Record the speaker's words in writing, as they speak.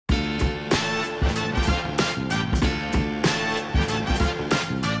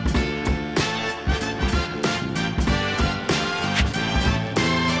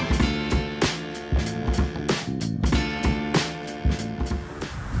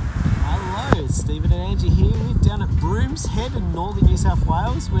Stephen and Angie here. We're down at Brooms Head in northern New South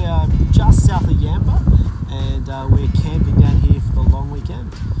Wales. We are just south of Yamba and we're camping down here for the long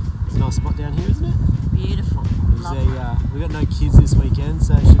weekend. It's a nice spot down here, isn't it? Beautiful. We've got no kids this weekend,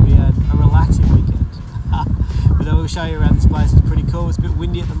 so it should be a relaxing weekend. But we'll show you around this place. It's pretty cool. It's a bit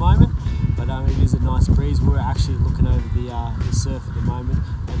windy at the moment, but it is a nice breeze. We're actually looking over the surf at the moment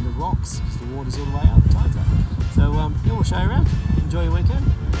and the rocks because the water's all the way out, the tide's up. So yeah, we'll show you around. Enjoy your weekend.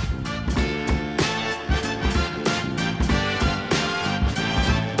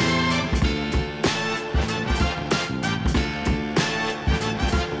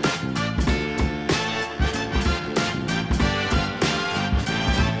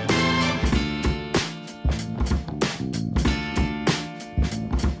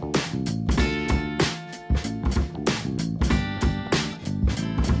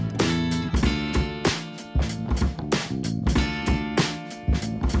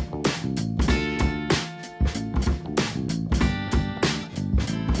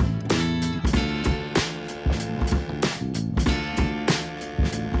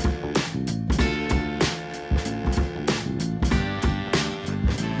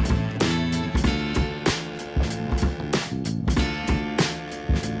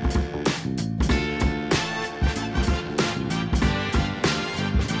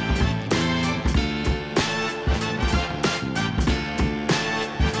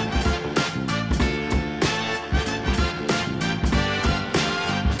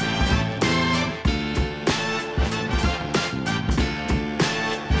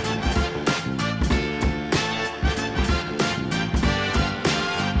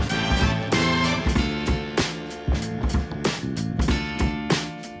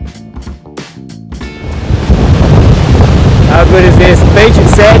 How good is this? Beach and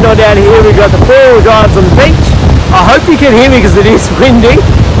sand on down here. We've got the 4-wheel drives on the beach. I hope you can hear me because it is windy,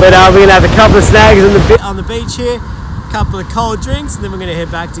 but we're going to have a couple of snags on the beach here, a couple of cold drinks, and then we're going to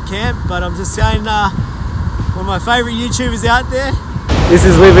head back to camp. But I'm just saying, one of my favourite YouTubers out there. This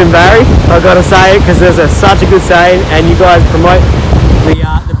is Living Barry. I've got to say it because there's such a good saying, and you guys promote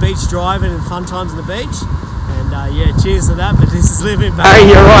the beach driving and fun times on the beach. And yeah, cheers to that. But this is Living Barry. Barry,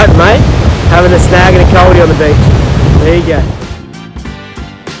 you're right, mate. Having a snag and a coldie on the beach. There you go.